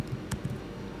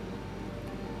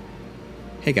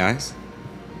Hey guys,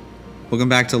 welcome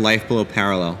back to Life Below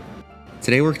Parallel.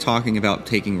 Today we're talking about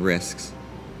taking risks.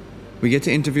 We get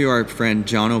to interview our friend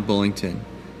Jono Bullington,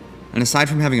 and aside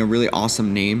from having a really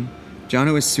awesome name,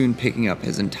 Jono is soon picking up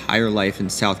his entire life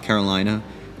in South Carolina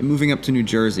and moving up to New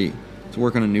Jersey to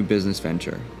work on a new business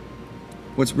venture.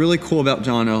 What's really cool about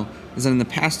Jono is that in the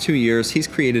past 2 years he's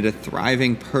created a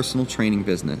thriving personal training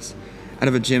business out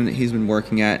of a gym that he's been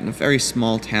working at in a very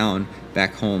small town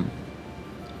back home.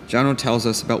 Jono tells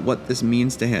us about what this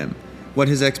means to him, what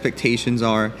his expectations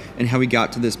are, and how he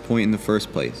got to this point in the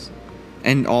first place.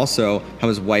 And also how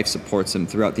his wife supports him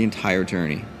throughout the entire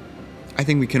journey. I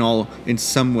think we can all in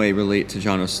some way relate to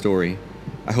Jono's story.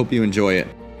 I hope you enjoy it.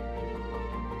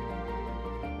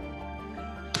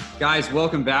 Guys,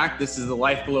 welcome back. This is the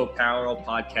Life Below Parallel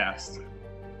podcast.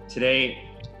 Today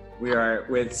we are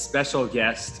with special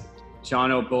guest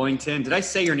Jono Bullington. Did I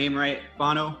say your name right,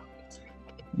 Bono?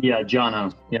 Yeah,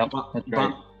 Jono. Yep, that's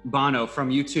right. Bono from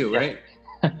U2, right?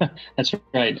 That's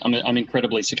right. I'm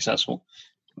incredibly successful.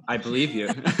 I believe you.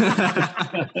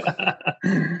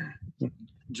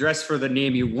 Dress for the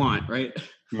name you want, right?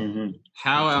 Mm-hmm.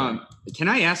 How can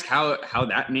I ask how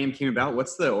that name came about?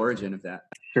 What's the origin of that?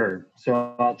 Sure.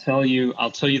 So I'll tell you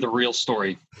the real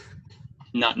story.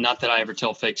 Not that I ever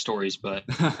tell fake stories, but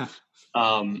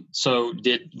so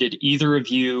did either of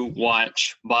you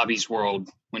watch Bobby's World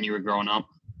when you were growing up?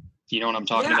 Do you know what I'm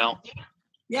talking about?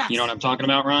 Yeah. You know what I'm talking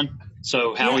about, Ron?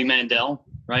 So Howie Mandel,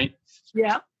 right?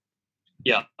 Yeah.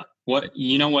 Yeah. What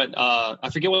I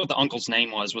forget what the uncle's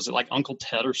name was. Was it like Uncle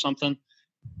Ted or something?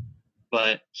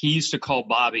 But he used to call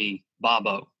Bobby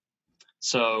Bobo.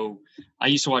 So I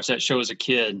used to watch that show as a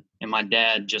kid, and my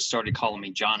dad just started calling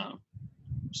me Jono.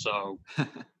 So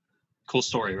cool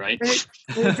story, right?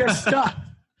 It just stuck.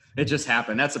 It just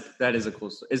happened. That is a cool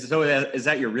story. Is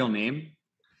that your real name?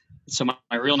 So my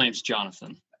real name's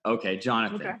Jonathan. Okay,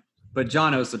 Jonathan. Okay. But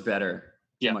Jono's much better.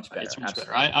 It's much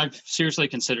better. I've seriously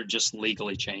considered just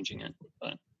legally changing it,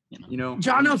 but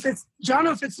Jono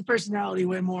fits the personality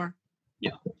way more.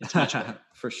 Yeah, it's much better.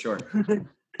 For sure.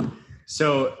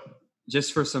 So,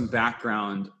 just for some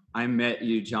background, I met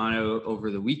you, Jono,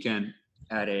 over the weekend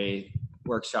at a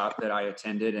workshop that I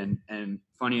attended, and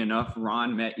funny enough,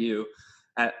 Ron met you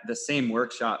at the same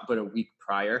workshop, but a week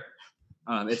prior.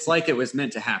 It's like it was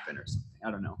meant to happen or something.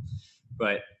 I don't know.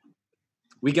 But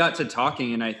we got to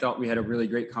talking, and I thought we had a really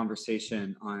great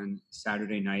conversation on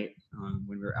Saturday night when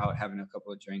we were out having a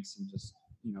couple of drinks and just,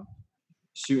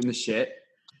 shooting the shit.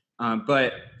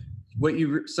 But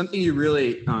something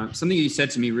you said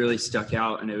to me really stuck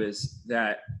out, and it was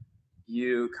that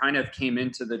you kind of came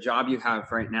into the job you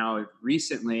have right now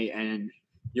recently, and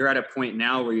you're at a point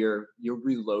now where you're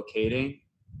relocating,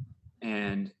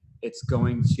 and it's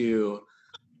going to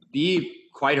be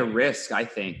quite a risk, I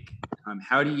think.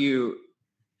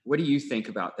 What do you think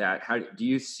about that? How do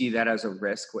you see that as a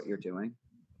risk, what you're doing?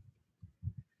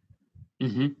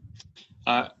 Mm-hmm.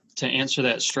 To answer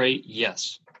that straight,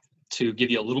 yes. To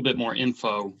give you a little bit more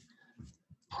info,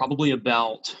 probably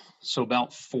about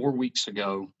 4 weeks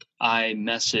ago, I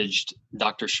messaged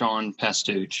Dr. Sean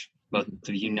Pastuch, both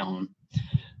of you know him,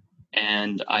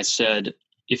 and I said,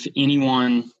 if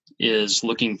anyone is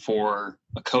looking for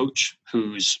a coach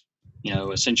who's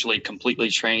essentially completely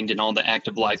trained in all the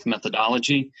active life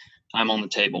methodology, I'm on the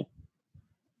table.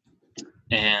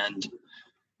 And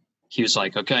he was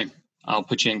like, okay, I'll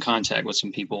put you in contact with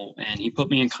some people. And he put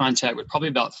me in contact with probably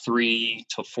about 3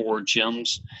 to 4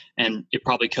 gyms. And it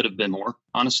probably could have been more,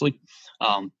 honestly.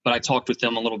 But I talked with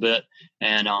them a little bit,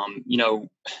 and,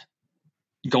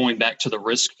 going back to the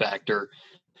risk factor,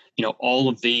 all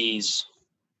of these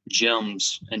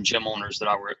gyms and gym owners that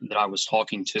I was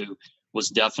talking to was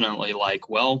definitely like,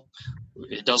 well,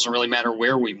 it doesn't really matter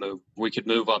where we move. We could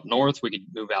move up north, we could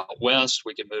move out west,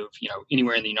 we could move,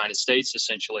 anywhere in the United States,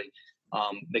 essentially,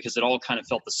 because it all kind of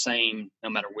felt the same no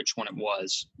matter which one it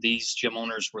was. These gym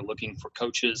owners were looking for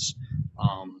coaches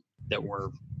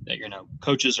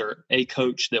coaches or a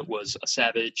coach that was a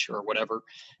savage or whatever.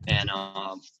 And,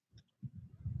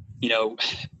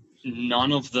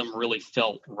 none of them really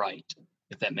felt right,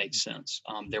 if that makes sense.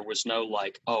 There was no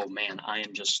like, oh man, I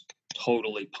am just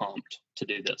totally pumped to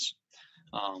do this.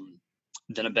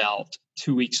 Then about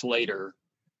 2 weeks later,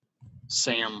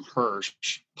 Sam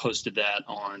Hirsch posted that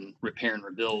on Repair and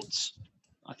Rebuild's.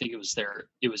 I think it was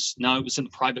in the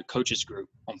private coaches group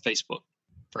on Facebook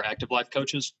for active life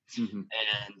coaches. Mm-hmm.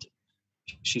 And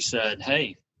she said,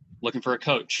 hey, looking for a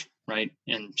coach, right?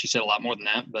 And she said a lot more than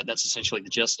that, but that's essentially the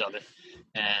gist of it.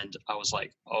 And I was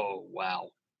like, oh, wow,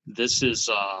 this is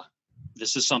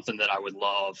something that I would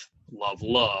love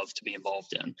love to be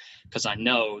involved in, because I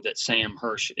know that Sam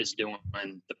Hirsch is doing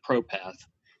the pro path.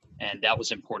 And that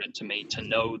was important to me to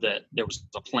know that there was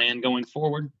a plan going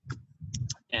forward.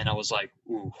 And I was like,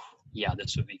 ooh, yeah,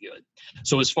 this would be good.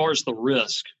 So as far as the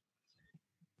risk,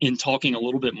 in talking a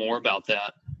little bit more about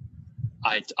that,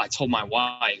 I told my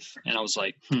wife, and I was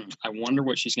like, I wonder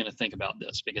what she's going to think about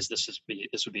this, because this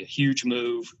would be a huge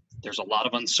move. There's a lot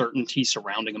of uncertainty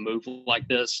surrounding a move like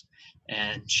this.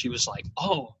 And she was like,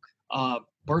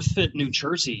 BirthFit New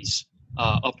Jersey's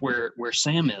up where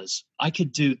Sam is. I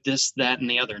could do this, that, and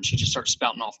the other. And she just started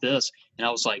spouting off this. And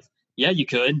I was like, yeah, you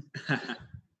could.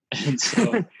 And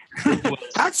so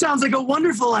that sounds like a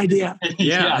wonderful idea.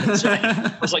 Yeah.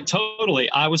 I was like,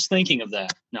 totally. I was thinking of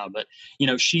that. No, but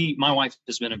my wife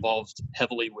has been involved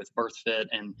heavily with BirthFit.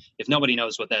 And if nobody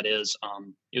knows what that is,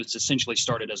 it was essentially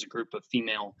started as a group of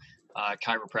female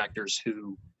chiropractors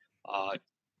who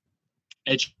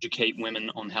educate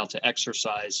women on how to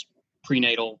exercise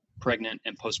prenatal, pregnant,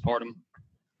 and postpartum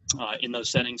in those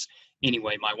settings.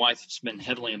 Anyway, my wife's been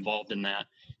heavily involved in that,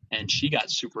 and she got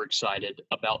super excited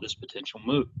about this potential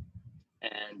move.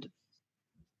 And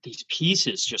these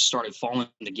pieces just started falling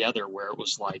together where it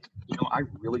was like, I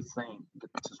really think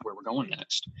that this is where we're going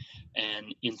next.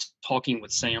 And in talking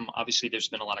with Sam, obviously there's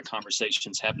been a lot of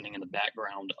conversations happening in the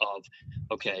background of,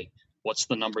 okay, what's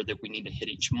the number that we need to hit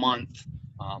each month?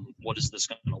 What is this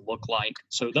going to look like?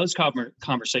 So those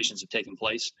conversations have taken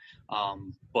place,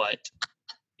 but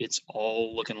it's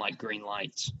all looking like green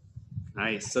lights.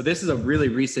 Nice. So this is a really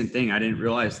recent thing. I didn't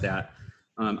realize that.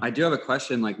 I do have a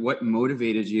question, like what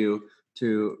motivated you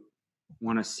to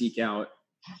want to seek out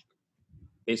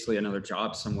basically another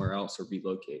job somewhere else or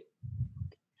relocate?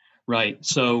 Right.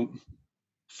 So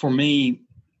for me,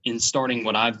 in starting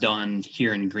what I've done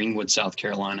here in Greenwood, South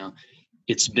Carolina,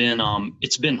 it's been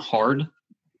hard,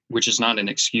 which is not an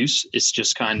excuse. It's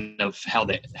just kind of how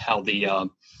the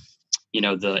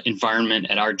environment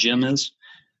at our gym is.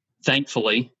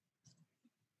 Thankfully,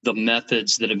 the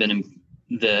methods that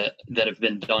have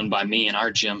been done by me in our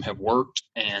gym have worked,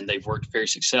 and they've worked very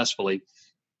successfully.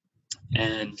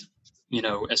 And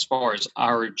as far as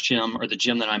our gym, or the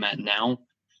gym that I'm at now,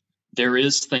 there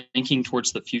is thinking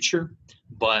towards the future,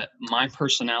 but my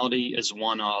personality is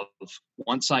one of,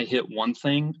 once I hit one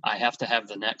thing, I have to have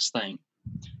the next thing.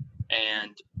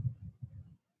 And,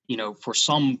 for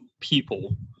some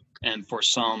people and for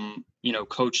some,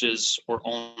 coaches or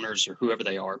owners or whoever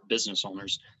they are, business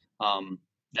owners,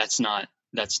 that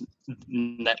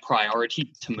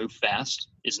priority to move fast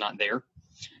is not there.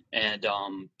 And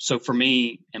so for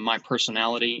me and my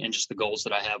personality and just the goals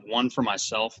that I have, one for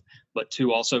myself, but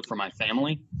two also for my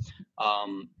family,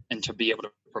 and to be able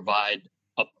to provide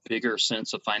a bigger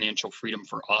sense of financial freedom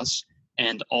for us,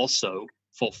 and also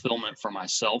fulfillment for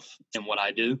myself in what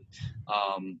I do.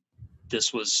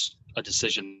 This was a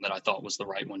decision that I thought was the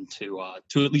right one to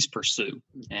at least pursue.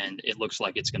 And it looks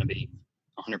like it's going to be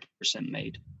 100%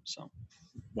 made. So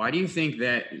why do you think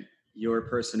that your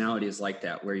personality is like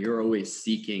that, where you're always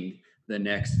seeking the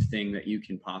next thing that you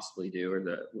can possibly do, or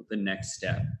the next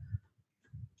step?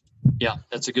 Yeah,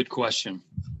 that's a good question.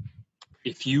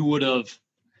 If you would have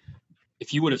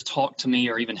talked to me,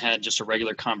 or even had just a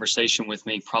regular conversation with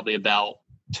me probably about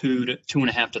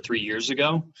 2.5 to 3 years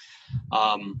ago,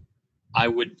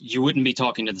 you wouldn't be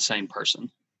talking to the same person.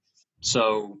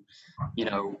 So,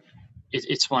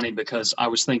 it's funny because I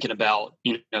was thinking about,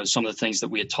 some of the things that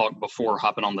we had talked before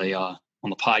hopping on the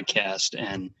podcast,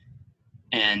 and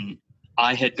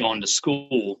I had gone to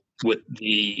school with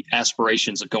the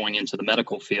aspirations of going into the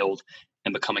medical field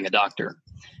and becoming a doctor.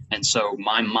 And so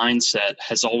my mindset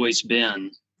has always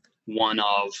been one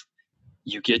of,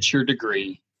 you get your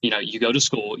degree, you go to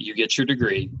school, you get your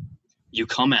degree, you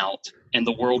come out, and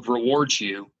the world rewards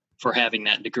you for having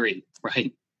that degree,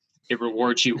 right? It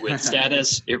rewards you with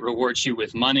status. It rewards you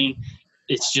with money.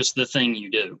 It's just the thing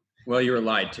you do. Well, you were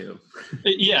lied to.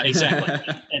 Yeah,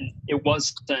 exactly. And it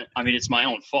wasn't, it's my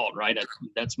own fault, right?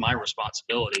 That's my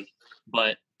responsibility.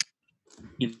 But,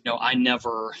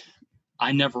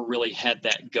 I never really had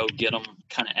that go get 'em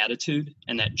kind of attitude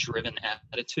and that driven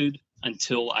attitude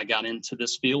until I got into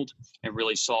this field and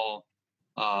really saw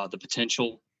the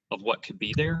potential of what could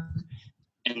be there.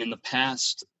 And in the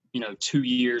past, 2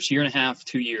 years, year and a half,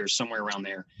 2 years, somewhere around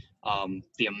there,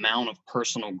 the amount of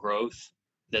personal growth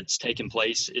that's taken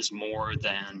place is more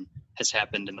than has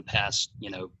happened in the past,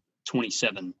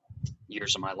 27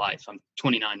 years of my life. I'm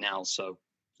 29 now. So,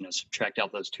 subtract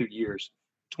out those 2 years,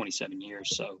 27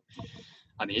 years. So,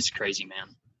 it's crazy,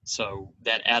 man. So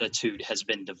that attitude has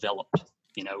been developed.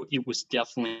 It was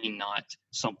definitely not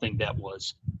something that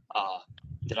was,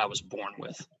 that I was born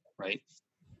with. Right.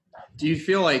 Do you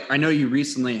feel like, I know you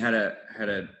recently had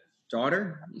a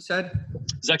daughter, you said?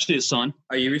 It's actually a son.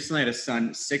 Oh, you recently had a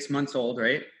son, 6 months old,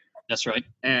 right? That's right.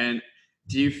 And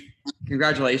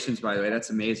congratulations, by the way, that's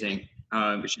amazing.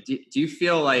 Do you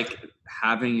feel like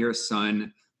having your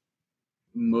son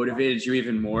motivated you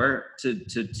even more to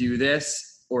do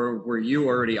this, or were you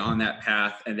already on that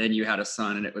path and then you had a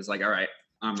son and it was like, all right,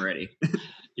 I'm ready?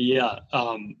 Yeah.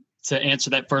 To answer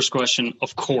that first question,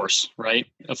 of course, right?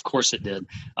 Of course it did.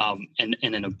 And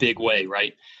in a big way,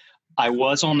 right? I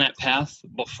was on that path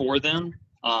before then.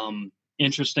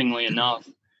 Interestingly enough,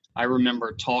 I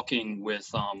remember talking with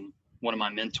one of my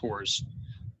mentors,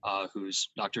 who's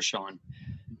Dr. Sean,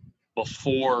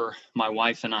 before my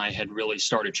wife and I had really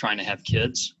started trying to have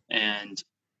kids. And,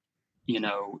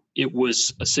 it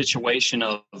was a situation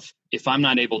of, if I'm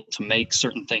not able to make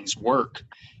certain things work,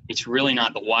 it's really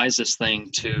not the wisest thing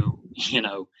to,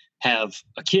 have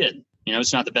a kid.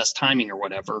 It's not the best timing or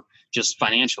whatever, just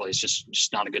financially, it's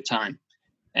just not a good time.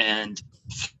 And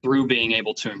through being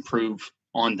able to improve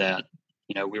on that,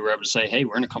 we were able to say, hey,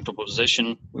 we're in a comfortable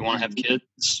position. We want to have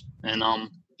kids, and,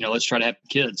 let's try to have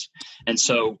kids. And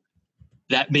so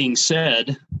that being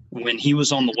said, when he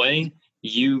was on the way,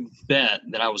 you bet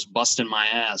that I was busting my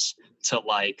ass to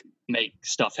make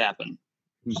stuff happen.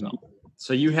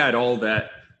 So you had all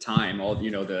that time, all,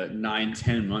 the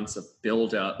 9-10 months of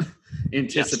build up,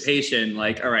 anticipation, yes.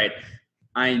 Like, all right,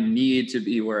 I need to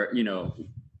be where,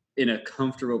 in a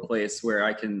comfortable place where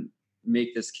I can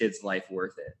make this kid's life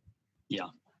worth it. Yeah,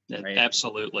 right?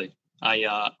 Absolutely.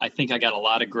 I think I got a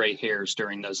lot of gray hairs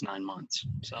during those 9 months.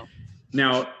 So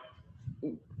now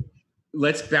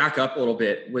let's back up a little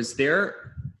bit. Was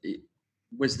there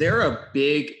a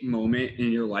big moment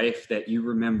in your life that you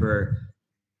remember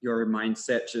your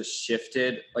mindset just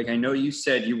shifted? Like, I know you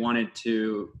said you wanted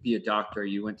to be a doctor.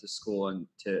 You went to school and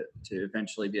to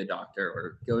eventually be a doctor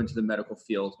or go into the medical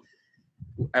field.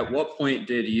 At what point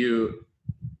did you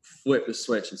flip the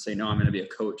switch and say, no, I'm going to be a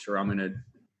coach, or I'm going to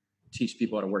teach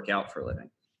people how to work out for a living?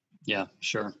 Yeah,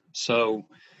 sure. So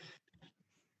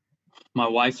my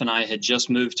wife and I had just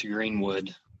moved to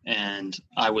Greenwood, and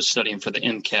I was studying for the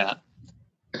MCAT.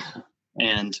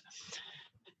 And,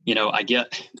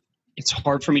 it's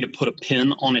hard for me to put a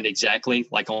pin on it exactly,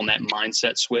 like on that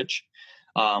mindset switch.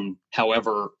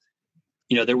 However,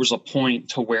 there was a point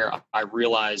to where I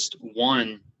realized,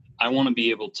 one, I want to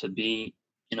be able to be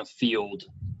in a field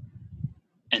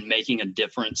and making a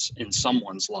difference in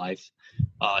someone's life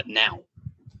now,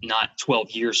 not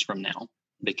 12 years from now,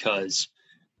 because,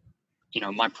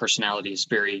 my personality is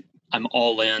I'm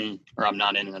all in or I'm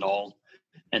not in at all.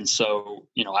 And so,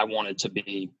 I wanted to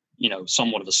be,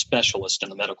 somewhat of a specialist in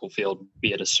the medical field,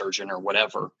 be it a surgeon or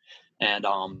whatever. And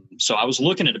so I was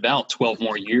looking at about 12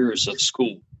 more years of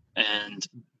school, and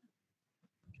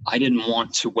I didn't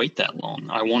want to wait that long.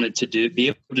 I wanted to be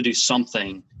able to do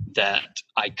something that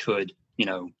I could,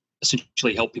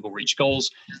 essentially help people reach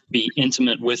goals, be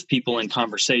intimate with people in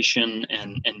conversation,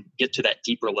 and get to that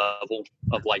deeper level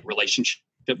of relationship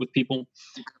with people.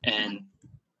 And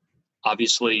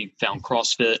obviously found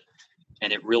CrossFit,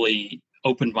 and it really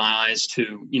opened my eyes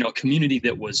to, a community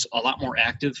that was a lot more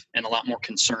active and a lot more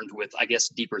concerned with, I guess,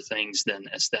 deeper things than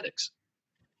aesthetics.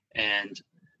 And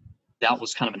that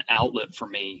was kind of an outlet for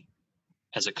me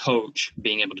as a coach,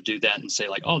 being able to do that and say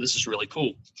oh, this is really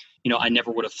cool. I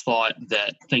never would have thought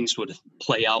that things would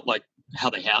play out like how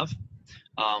they have.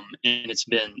 And it's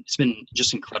been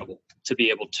just incredible to be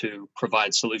able to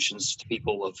provide solutions to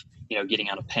people of,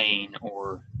 getting out of pain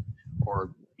or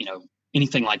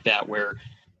anything like that, where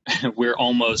we're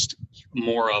almost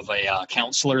more of a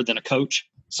counselor than a coach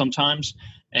sometimes.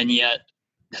 And yet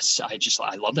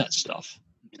I love that stuff,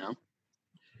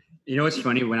 It's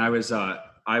funny, when I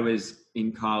was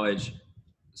in college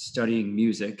studying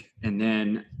music, and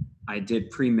then I did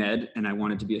pre-med, and I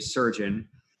wanted to be a surgeon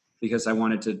because I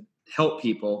wanted to help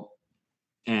people.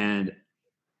 And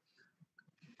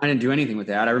I didn't do anything with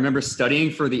that. I remember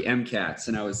studying for the MCATs,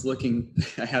 and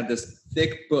I had this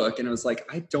thick book, and I was like,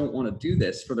 I don't want to do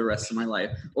this for the rest of my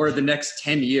life or the next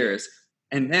 10 years.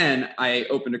 And then I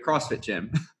opened a CrossFit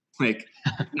gym,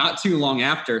 not too long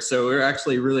after. So we're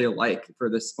actually really alike for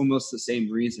this, almost the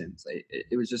same reasons.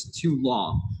 It was just too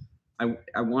long.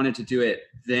 I wanted to do it.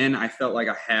 Then I felt like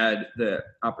I had the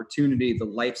opportunity, the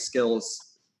life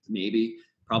skills,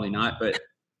 probably not, but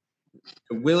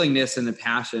the willingness and the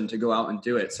passion to go out and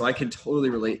do it. So I can totally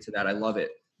relate to that. I love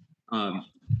it.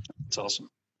 It's awesome.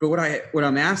 But what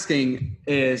I'm asking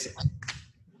is,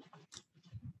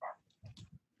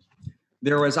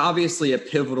 there was obviously a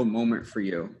pivotal moment for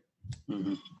you.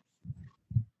 Mm-hmm.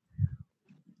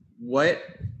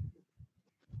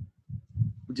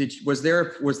 was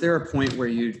there a point where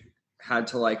you had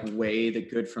to like weigh the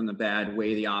good from the bad,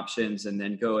 weigh the options, and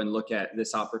then go and look at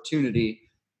this opportunity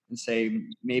and say,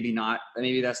 maybe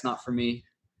that's not for me?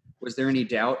 Was there any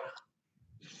doubt?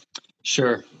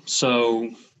 Sure. So,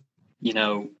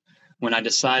 when I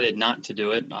decided not to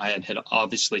do it, I had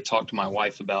obviously talked to my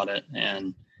wife about it,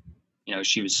 and,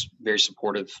 she was very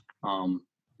supportive.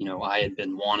 I had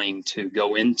been wanting to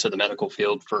go into the medical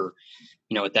field for,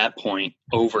 at that point,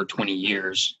 over 20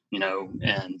 years,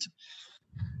 and,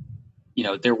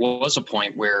 there was a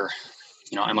point where,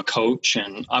 I'm a coach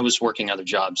and I was working other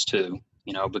jobs too,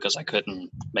 because I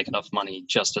couldn't make enough money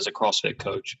just as a CrossFit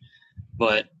coach.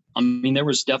 But there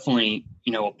was definitely,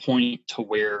 a point to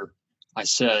where I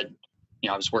said,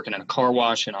 I was working at a car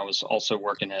wash and I was also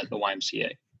working at the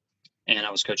YMCA and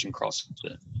I was coaching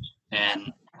CrossFit.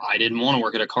 And I didn't want to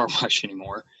work at a car wash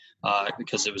anymore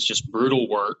because it was just brutal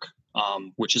work,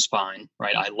 which is fine,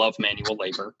 right? I love manual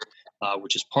labor,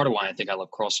 which is part of why I think I love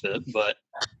CrossFit. But,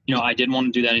 I didn't want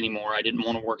to do that anymore. I didn't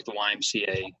want to work at the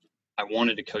YMCA. I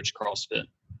wanted to coach CrossFit.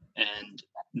 And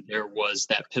there was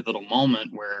that pivotal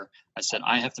moment where I said,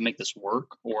 I have to make this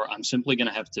work, or I'm simply going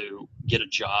to have to get a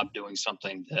job doing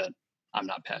something that I'm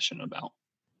not passionate about.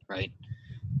 Right.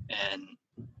 And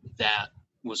that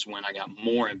was when I got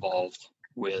more involved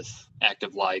with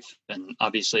Active Life. And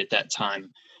obviously at that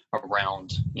time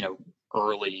around,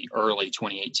 early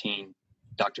 2018,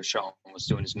 Dr. Sean was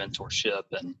doing his mentorship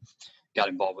and got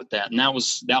involved with that. And that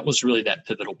was really that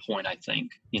pivotal point, I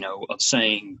think, of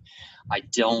saying, I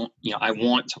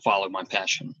want to follow my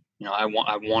passion. I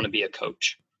want to be a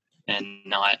coach and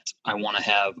not, I want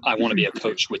to be a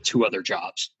coach with two other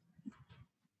jobs.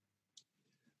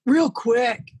 Real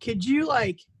quick, could you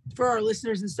for our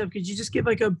listeners and stuff, could you just give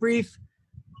a brief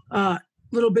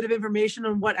little bit of information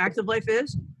on what Active Life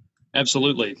is?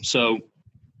 Absolutely. So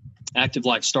Active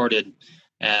Life started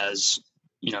as,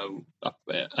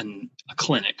 a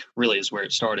clinic really is where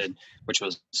it started, which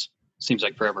seems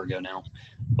like forever ago now,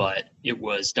 but it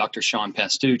was Dr. Sean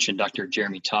Pastuch and Dr.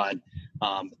 Jeremy Todd.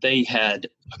 They had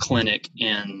a clinic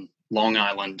in Long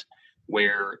Island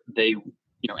where they,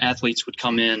 athletes would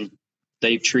come in.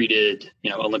 They've treated,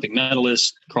 Olympic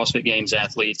medalists, CrossFit Games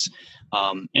athletes,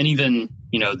 and even,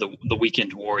 the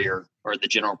weekend warrior or the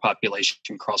general population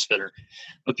CrossFitter.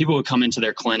 But people would come into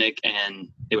their clinic and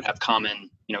they would have common,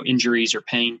 injuries or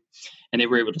pain, and they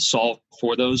were able to solve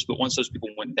for those. But once those people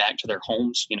went back to their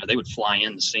homes, they would fly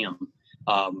in to see them,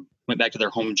 went back to their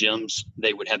home gyms,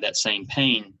 they would have that same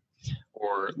pain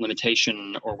or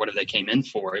limitation or whatever they came in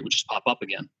for, it would just pop up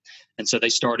again. And so they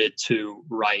started to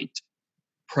write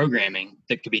programming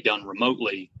that could be done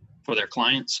remotely for their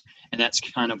clients. And that's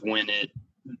kind of when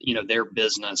their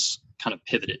business kind of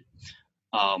pivoted.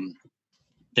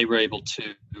 They were able to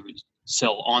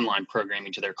sell online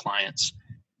programming to their clients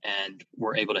and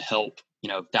were able to help,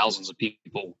 thousands of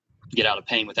people get out of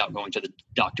pain without going to the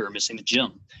doctor or missing the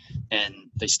gym. And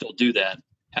they still do that.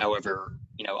 However,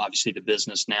 obviously the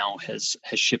business now has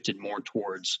shifted more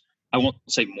towards, I won't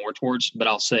say more towards, but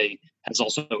I'll say has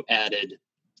also added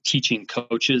teaching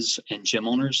coaches and gym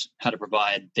owners how to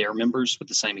provide their members with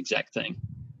the same exact thing.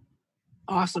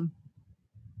 Awesome.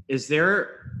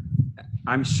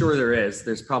 I'm sure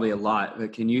there's probably a lot,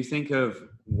 but can you think of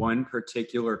one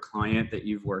particular client that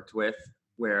you've worked with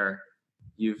where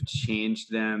you've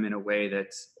changed them in a way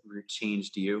that's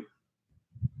changed you?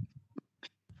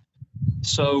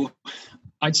 So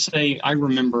I'd say I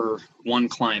remember one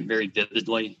client very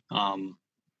vividly.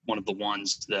 One of the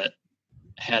ones that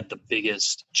had the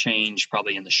biggest change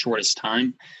probably in the shortest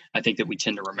time. I think that we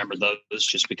tend to remember those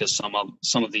just because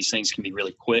some of these things can be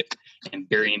really quick and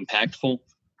very impactful.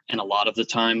 And a lot of the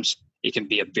times it can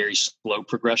be a very slow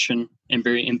progression and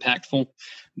very impactful.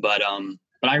 But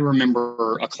I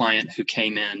remember a client who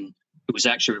came in who was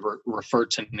actually referred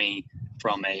to me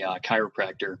from a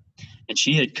chiropractor, and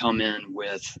she had come in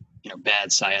with,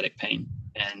 bad sciatic pain.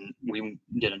 And we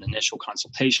did an initial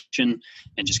consultation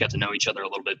and just got to know each other a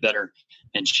little bit better.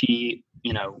 And she,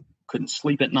 couldn't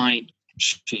sleep at night.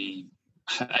 She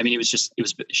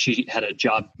had a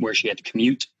job where she had to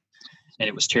commute, and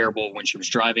it was terrible when she was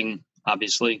driving,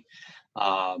 obviously.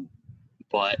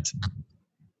 But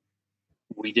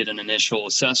we did an initial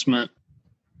assessment,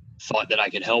 thought that I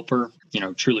could help her,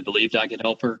 truly believed I could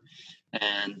help her.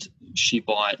 And she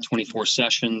bought 24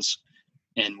 sessions.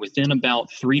 And within about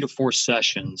 3 to 4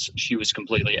 sessions, she was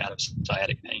completely out of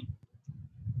sciatic pain.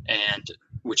 And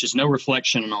which is no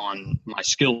reflection on my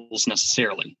skills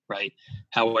necessarily, right?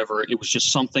 However, it was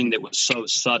just something that was so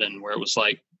sudden where it was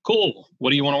like, cool, what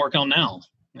do you want to work on now?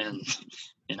 And,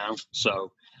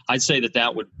 so I'd say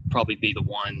that would probably be the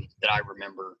one that I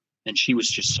remember and she was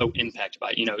just so impacted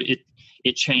by it.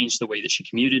 It changed the way that she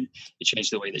commuted. It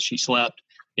changed the way that she slept.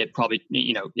 It probably,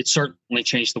 it certainly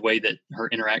changed the way that her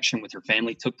interaction with her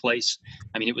family took place.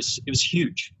 I mean, it was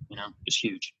huge, just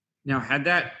huge. Now, had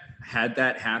that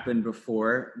happened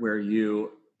before, where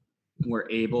you were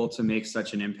able to make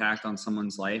such an impact on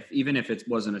someone's life, even if it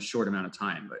wasn't a short amount of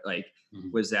time, but like,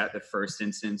 was that the first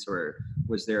instance, or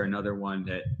was there another one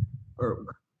or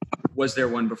was there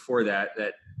one before that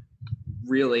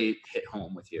really hit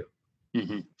home with you?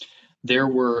 Mm-hmm. There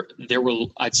were,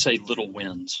 I'd say, little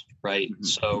wins, right? Mm-hmm.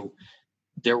 So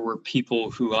there were people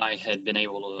who I had been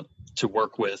able to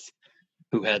work with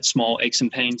who had small aches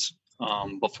and pains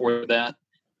before that.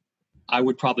 I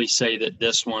would probably say that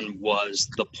this one was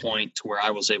the point to where I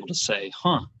was able to say,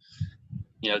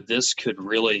 this could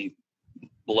really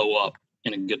blow up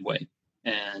in a good way.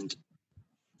 And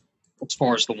as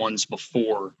far as the ones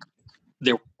before,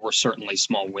 there were certainly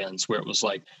small wins where it was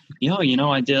like,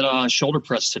 I did a shoulder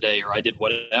press today, or I did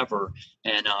whatever,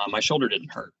 and my shoulder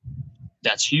didn't hurt.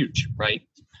 That's huge, right?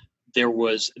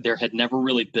 There had never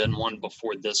really been one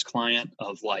before this client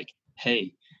of like,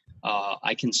 hey,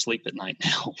 I can sleep at night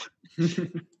now.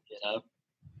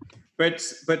 But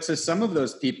to some of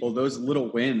those people, those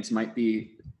little wins might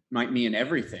mean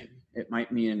everything. It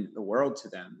might mean the world to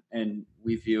them, and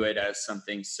we view it as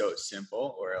something so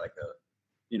simple, or like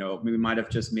we might have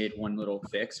just made one little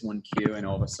fix, one cue, and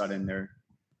all of a sudden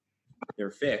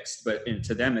they're fixed. But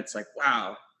to them, it's like,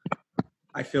 wow,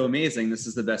 I feel amazing. This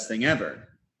is the best thing ever.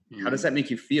 Mm-hmm. How does that make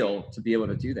you feel to be able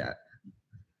to do that?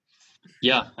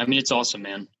 Yeah, I mean, it's awesome,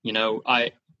 man.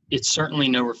 It's certainly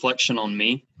no reflection on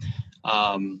me.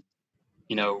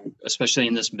 Especially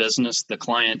in this business, the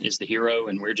client is the hero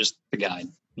and we're just the guide,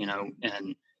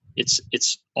 and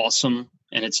it's awesome.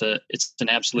 And it's an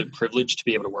absolute privilege to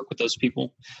be able to work with those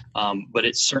people. But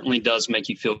it certainly does make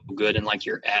you feel good, and like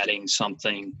you're adding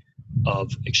something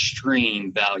of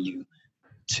extreme value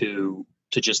to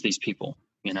just these people,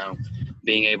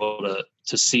 being able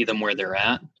to see them where they're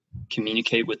at,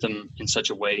 communicate with them in such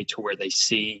a way to where they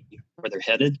see where they're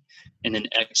headed, and then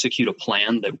execute a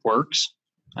plan that works.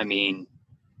 I mean,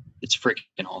 it's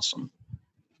freaking awesome.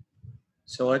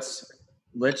 So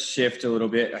let's shift a little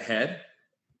bit ahead.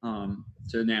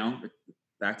 So now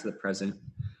back to the present.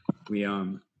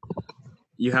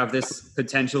 You have this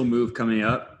potential move coming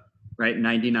up, right?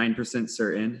 99%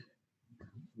 certain.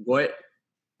 What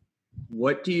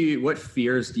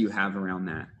fears do you have around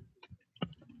that?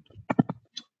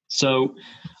 So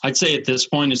I'd say at this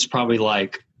point, it's probably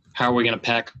like, how are we going to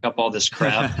pack up all this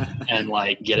crap and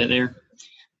like get it there?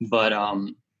 But,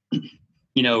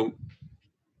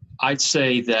 I'd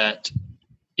say that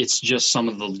it's just some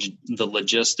of the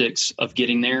logistics of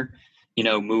getting there,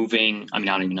 moving. I mean,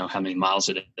 I don't even know how many miles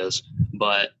it is,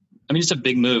 but I mean, it's a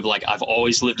big move. Like, I've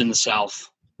always lived in the South.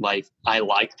 Like, I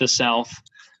like the South.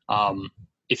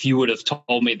 If you would have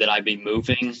told me that I'd be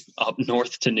moving up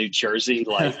north to New Jersey,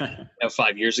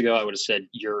 5 years ago, I would have said,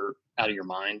 you're out of your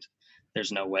mind.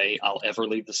 There's no way I'll ever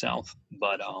leave the South.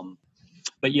 But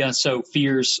yeah, so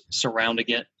fears surrounding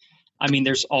it. I mean,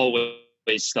 there's always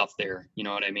stuff there. You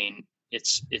know what I mean?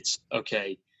 It's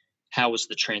okay. How is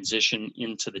the transition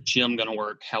into the gym going to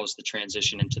work? How is the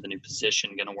transition into the new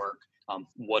position going to work?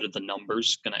 What are the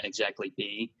numbers going to exactly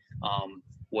be?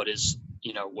 What's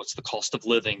the cost of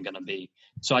living going to be?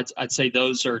 So I'd say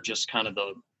those are just kind of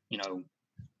the,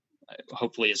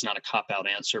 hopefully it's not a cop-out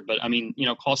answer, but I mean,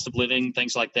 cost of living,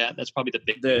 things like that. That's probably the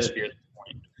biggest fear at this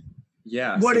point.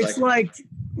 Yeah. What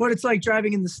it's like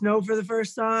driving in the snow for the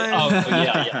first time. Oh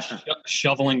yeah.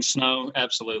 Shoveling snow.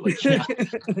 Absolutely. Yeah.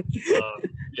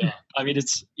 Yeah. I mean,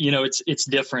 it's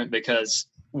different because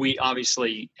we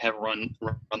obviously have run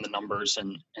the numbers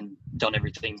and done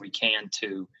everything we can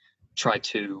to try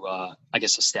to,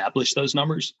 establish those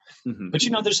numbers. Mm-hmm. But,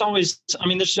 there's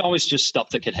always just stuff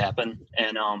that could happen.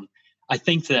 And I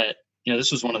think that,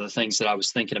 this was one of the things that I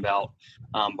was thinking about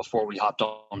before we hopped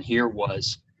on here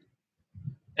was,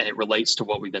 and it relates to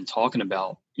what we've been talking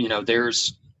about,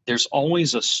 there's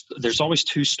always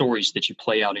two stories that you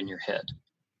play out in your head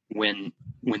when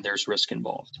there's risk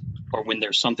involved, or when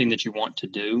there's something that you want to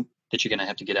do that you're going to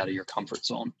have to get out of your comfort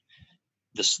zone.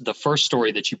 The first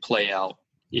story that you play out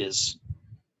is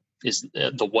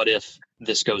the what if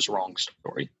this goes wrong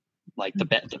story, like the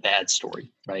bad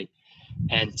story, right?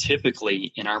 And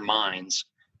typically in our minds,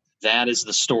 that is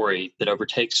the story that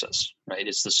overtakes us, right?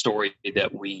 It's the story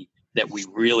that we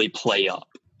really play up.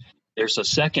 There's a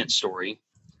second story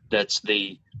that's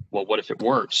the, well, what if it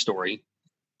works story?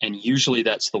 And usually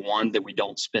that's the one that we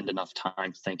don't spend enough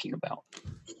time thinking about,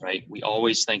 right? We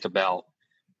always think about,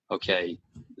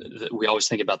 we always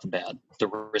think about the bad, the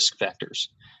risk factors.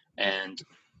 and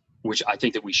which I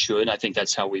think that we should. I think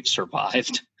that's how we've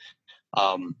survived.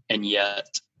 And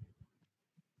yet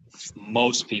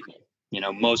most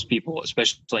people,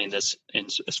 especially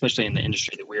especially in the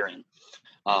industry that we're in,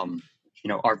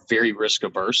 are very risk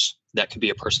averse. That could be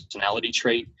a personality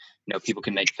trait. People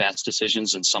can make fast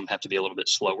decisions, and some have to be a little bit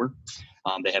slower.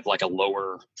 They have like a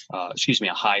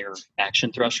higher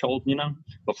action threshold,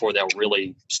 before they'll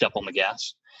really step on the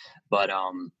gas. But,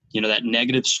 that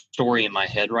negative story in my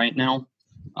head right now,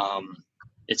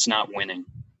 it's not winning.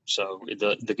 So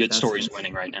the good story is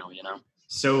winning right now,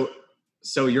 So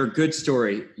your good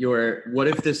story, what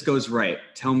if this goes right?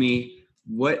 Tell me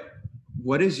what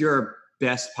is your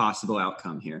best possible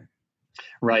outcome here?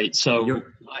 Right. So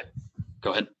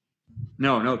go ahead.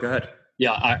 No, go ahead.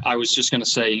 Yeah. I was just going to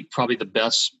say probably the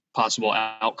best possible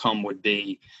outcome would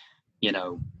be,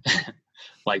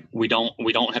 like we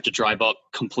don't have to drive up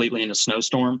completely in a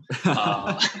snowstorm.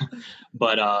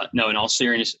 But no, in all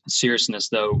seriousness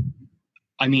though,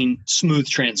 I mean, smooth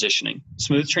transitioning,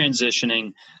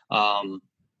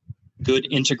 good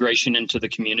integration into the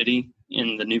community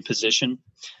in the new position.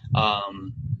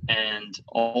 And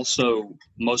also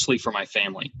mostly for my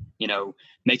family,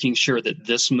 making sure that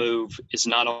this move is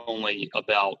not only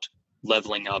about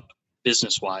leveling up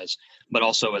business wise, but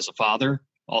also as a father,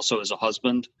 also as a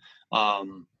husband.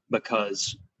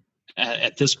 Because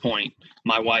at this point,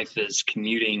 my wife is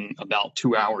commuting about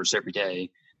 2 hours every day,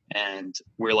 and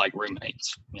we're like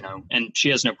roommates, and she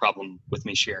has no problem with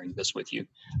me sharing this with you.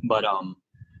 But,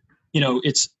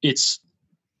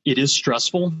 it is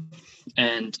stressful,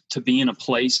 and to be in a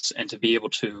place and to be able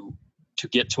to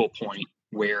get to a point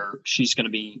where she's going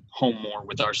to be home more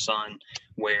with our son,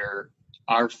 where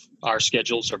our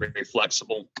schedules are very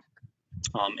flexible,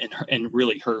 and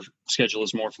really her schedule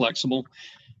is more flexible.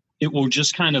 It will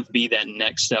just kind of be that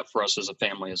next step for us as a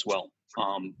family as well.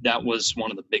 That was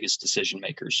one of the biggest decision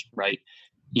makers, right?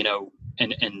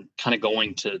 And kind of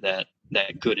going to that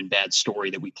good and bad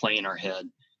story that we play in our head,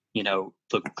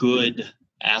 the good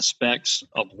aspects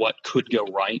of what could go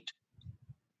right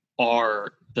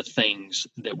are the things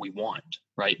that we want,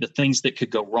 right? The things that could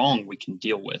go wrong, we can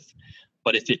deal with.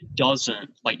 But if it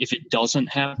doesn't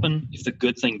happen, if the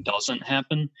good thing doesn't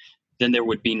happen, then there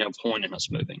would be no point in us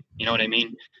moving. You know what I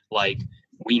mean? Like,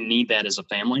 we need that as a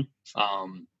family.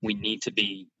 We need to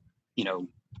be,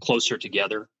 closer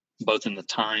together, both in the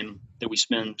time that we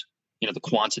spend, the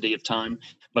quantity of time,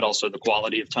 but also the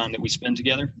quality of time that we spend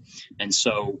together. And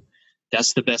so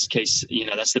that's the best case,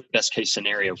 that's the best case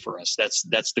scenario for us.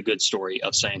 That's the good story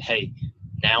of saying, hey,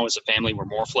 now as a family, we're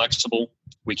more flexible.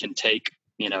 We can take,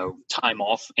 time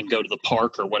off and go to the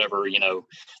park or whatever,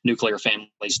 nuclear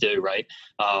families do. Right.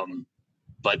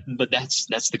 But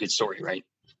that's the good story, right?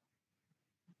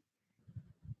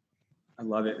 I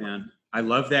love it, man. I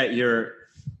love that you're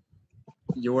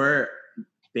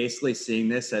basically seeing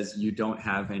this as you don't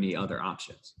have any other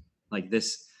options. Like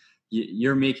this,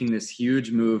 you're making this huge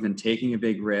move and taking a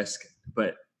big risk,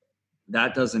 but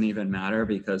that doesn't even matter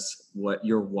because what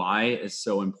your why is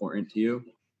so important to you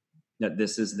that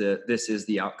this is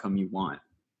the outcome you want.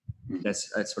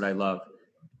 That's what I love.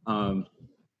 How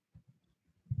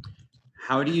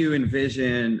do you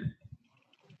envision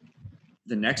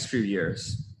the next few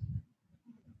years?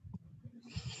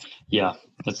 Yeah,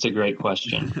 that's a great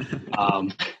question.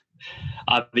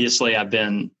 Obviously, I've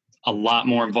been a lot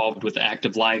more involved with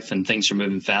Active Life, and things are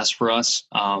moving fast for us.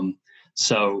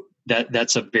 So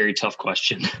that's a very tough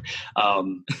question.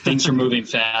 Things are moving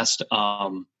fast.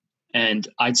 And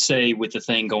I'd say with the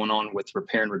thing going on with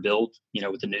Repair and Rebuild,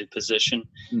 with the new position,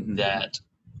 that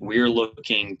we're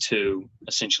looking to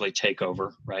essentially take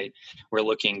over, right? We're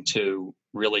looking to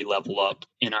really level up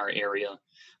in our area.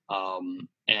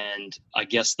 And I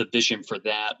guess the vision for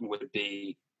that would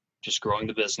be just growing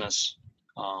the business,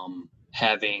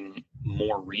 having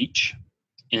more reach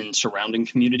in surrounding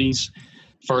communities,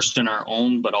 first in our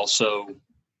own, but also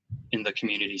in the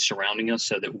community surrounding us,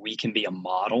 so that we can be a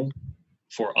model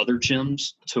for other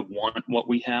gyms to want what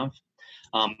we have,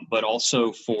 but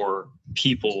also for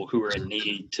people who are in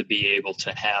need to be able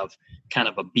to have kind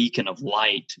of a beacon of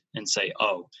light and say,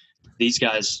 oh, these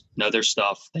guys know their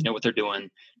stuff, they know what they're doing,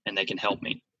 and they can help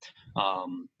me.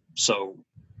 So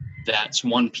that's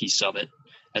one piece of it.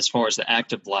 As far as the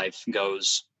Active Life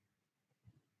goes,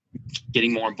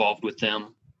 getting more involved with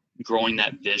them, growing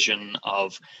that vision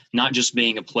of not just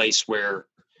being a place where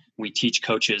we teach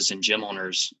coaches and gym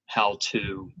owners how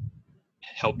to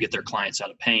help get their clients out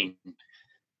of pain,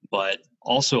 but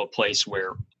also a place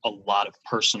where a lot of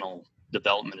personal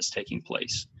development is taking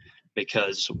place.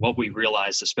 Because what we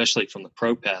realized, especially from the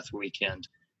ProPath weekend,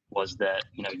 was that,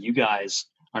 you guys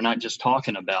are not just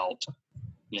talking about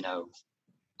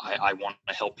I want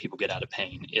to help people get out of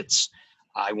pain.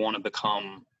 I want to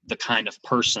become the kind of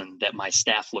person that my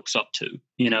staff looks up to,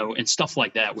 and stuff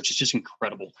like that, which is just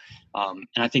incredible. And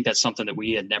I think that's something that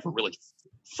we had never really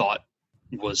thought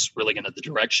was really the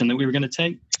direction that we were going to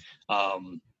take.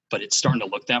 But it's starting to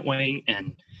look that way,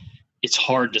 and it's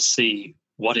hard to see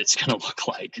what it's going to look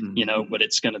like, but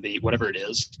it's going to be, whatever it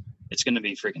is, it's going to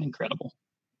be freaking incredible.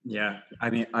 Yeah. I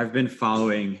mean, I've been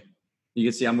following, you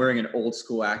can see I'm wearing an old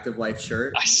school Active Life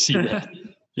shirt. I see that.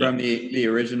 From the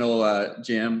original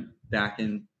gym back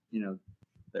in,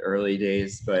 the early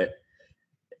days, but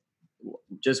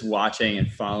just watching and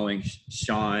following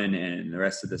Sean and the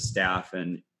rest of the staff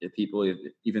and the people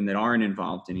even that aren't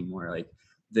involved anymore, like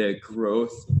the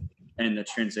growth and the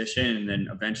transition, and then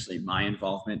eventually my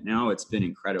involvement now, it's been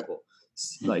incredible.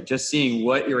 Like just seeing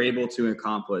what you're able to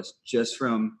accomplish just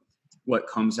from what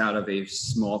comes out of a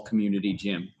small community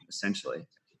gym, essentially,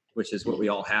 which is what we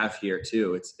all have here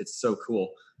too. It's so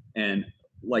cool. And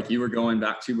like you were going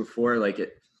back to before, like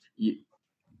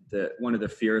one of the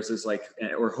fears is like,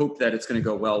 or hope that it's going to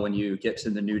go well when you get to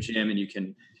the new gym and you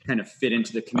can kind of fit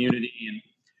into the community. And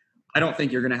I don't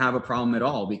think you're going to have a problem at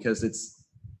all, because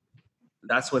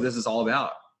that's what this is all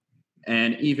about.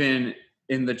 And even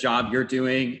in the job you're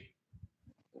doing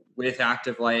with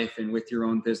Active Life and with your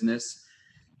own business,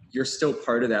 you're still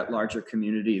part of that larger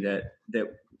community that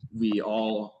we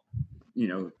all,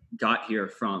 got here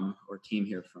from or came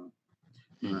here from.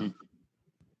 Mm-hmm.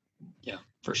 Yeah,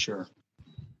 for sure.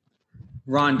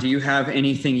 Ron, do you have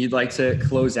anything you'd like to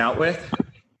close out with?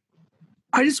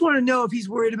 I just want to know if he's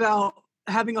worried about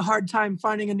having a hard time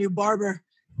finding a new barber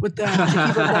with to keep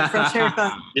up that fresh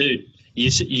haircut. Dude,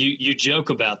 you joke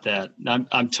about that.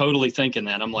 I'm totally thinking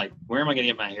that. I'm like, where am I going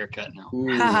to get my haircut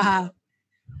now?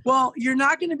 Well, you're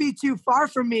not going to be too far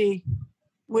from me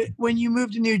when you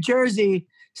move to New Jersey,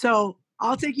 so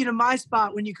I'll take you to my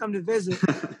spot when you come to visit.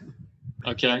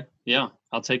 Okay, yeah,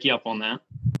 I'll take you up on that.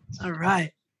 All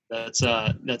right. That's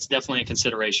definitely a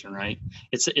consideration, right?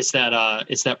 It's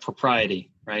that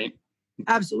propriety, right?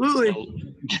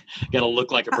 Absolutely. Got to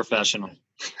look like a professional.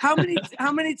 How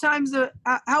many times?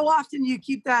 How often do you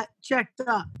keep that checked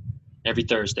up? Every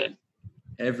Thursday.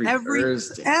 Every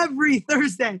Thursday. Every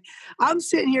Thursday. I'm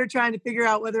sitting here trying to figure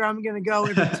out whether I'm going to go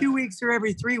every 2 weeks or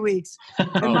every 3 weeks.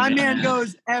 And my man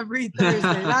goes every Thursday.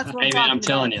 That's what I'm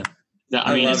telling you.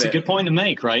 I mean, it's a good point to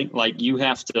make, right? Like you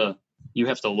have to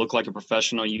look like a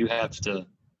professional. You have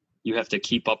to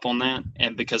keep up on that.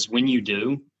 And because when you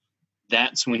do,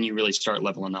 that's when you really start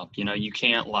leveling up. You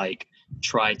can't like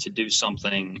try to do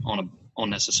something on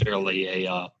necessarily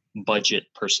a budget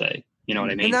per se. You know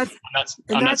what I mean? I'm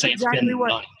not saying spend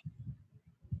money.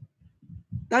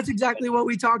 That's exactly what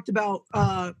we talked about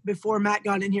before Matt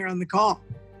got in here on the call,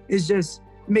 is just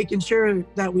making sure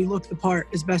that we look the part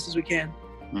as best as we can.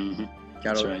 Mm-hmm.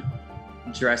 That's right.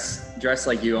 Dress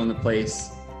like you own the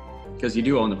place, because you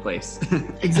do own the place.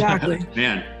 Exactly.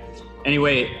 Man.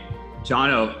 Anyway,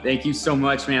 Jono, thank you so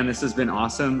much, man. This has been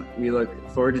awesome. We look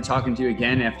forward to talking to you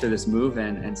again after this move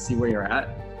and see where you're at.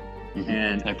 Mm-hmm.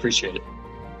 And I appreciate it.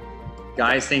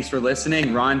 Guys, thanks for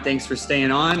listening. Ron, thanks for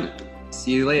staying on.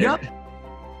 See you later. Yep.